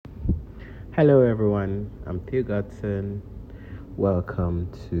Hello, everyone. I'm Theo Godson. Welcome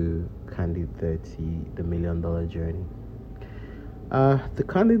to Candid 30, the $1,000,000 journey. The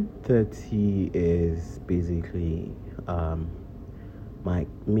Candid 30 is basically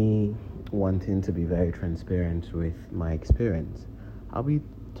me wanting to be very transparent with my experience. I'll be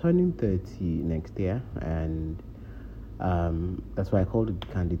turning 30 next year, and that's why I called it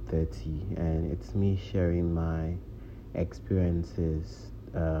Candid 30, and it's me sharing my experiences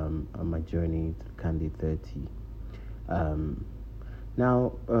on my journey to Candid 30.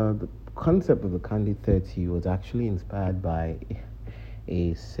 The concept of the Candid 30 was actually inspired by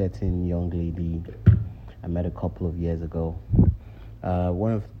a certain young lady I met a couple of years ago.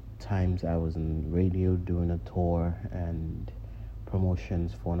 One of the times I was on radio doing a tour and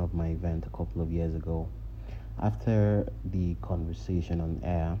promotions for one of my events a couple of years ago. After the conversation on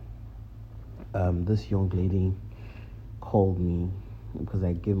air, this young lady called me because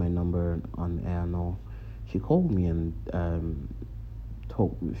I gave my number on air and all. She called me and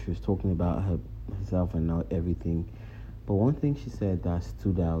she was talking about herself and everything. But one thing she said that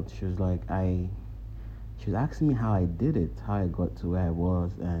stood out, she was asking me how I did it, how I got to where I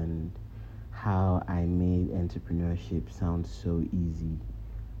was, and how I made entrepreneurship sound so easy.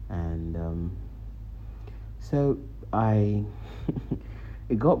 And so I,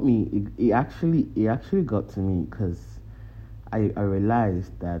 it got me. It actually got to me because I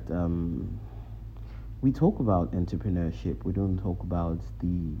realized that we talk about entrepreneurship. We don't talk about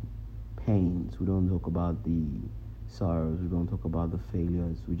the pains. We don't talk about the sorrows. We don't talk about the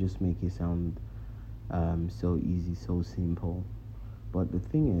failures. We just make it sound so easy, so simple. But the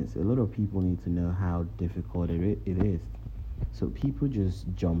thing is, a lot of people need to know how difficult it is. So people just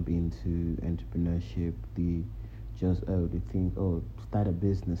jump into entrepreneurship. They think, start a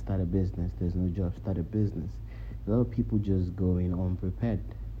business. There's no job, start a business. A lot of people just go in unprepared.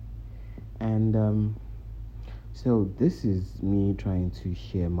 And so this is me trying to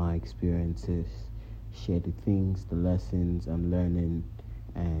share my experiences, share the things, the lessons I'm learning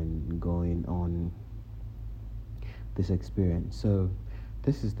and going on this experience. So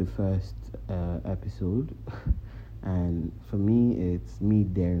this is the first episode. And for me, it's me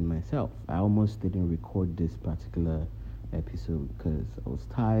daring myself. I almost didn't record this particular episode because I was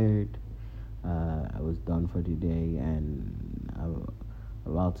tired. I was done for the day, and I'm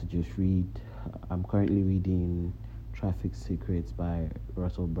about to just read. I'm currently reading Traffic Secrets by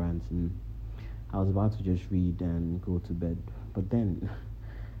Russell Brunson. I was about to just read and go to bed, but then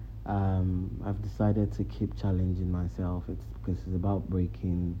I've decided to keep challenging myself. It's because it's about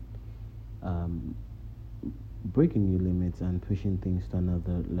breaking new limits and pushing things to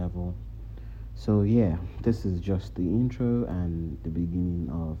another level. So yeah, this is just the intro and the beginning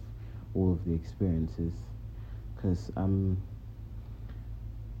of all of the experiences, because I'm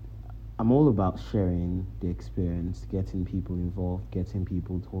all about sharing the experience, getting people involved, getting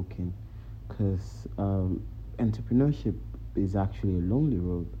people talking, because entrepreneurship is actually a lonely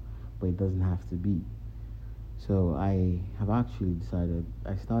road, but it doesn't have to be. So I have actually decided,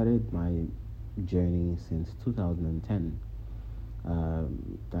 I started my journey since 2010.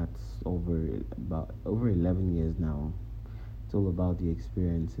 That's over 11 years now. It's all about the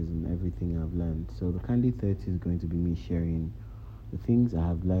experiences and everything I've learned. So the Candid 30 is going to be me sharing the things I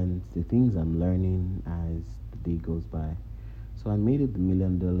have learned, the things I'm learning as the day goes by. So I made it the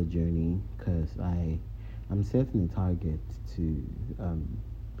 $1,000,000 journey because I'm setting a target to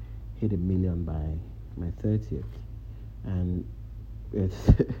hit 1,000,000 by my 30th, and it's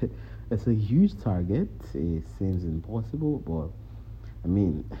it's a huge target. It seems impossible, but I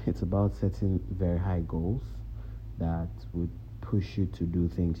mean, it's about setting very high goals that would push you to do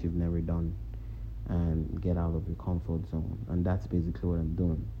things you've never done and get out of your comfort zone. And that's basically what I'm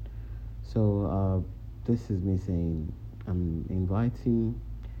doing. So this is me saying I'm inviting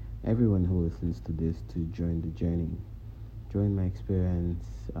everyone who listens to this to join the journey, join my experience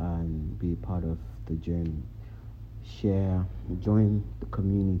and be part of the journey. Join the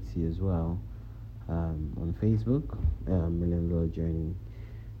community as well on Facebook, $1,000,000 Journey.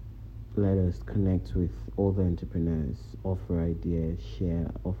 Let us connect with other entrepreneurs, offer ideas, share,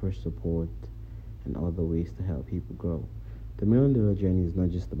 offer support, and other ways to help people grow. The $1,000,000 Journey is not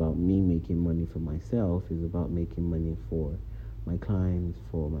just about me making money for myself, it's about making money for my clients,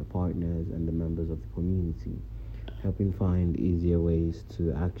 for my partners, and the members of the community, helping find easier ways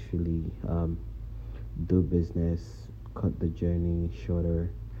to actually do business, cut the journey shorter,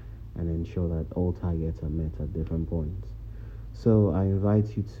 and ensure that all targets are met at different points. So I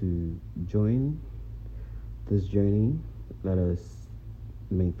invite you to join this journey. Let us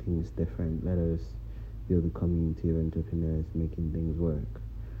make things different. Let us build a community of entrepreneurs making things work.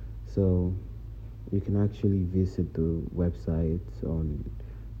 So you can actually visit the website on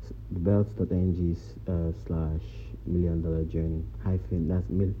thebelts.ng slash $1 million journey hyphen that's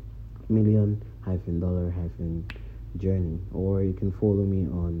million hyphen dollar hyphen journey, or you can follow me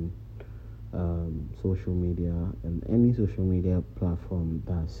on social media and any social media platform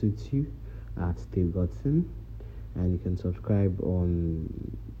that suits you at Steve Godson, and you can subscribe on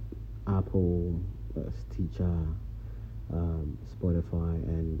Apple, Stitcher, Spotify,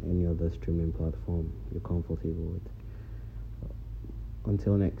 and any other streaming platform you're comfortable with.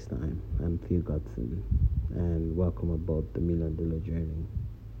 Until next time, I'm Theo Godson, and welcome aboard the $1 Million Journey.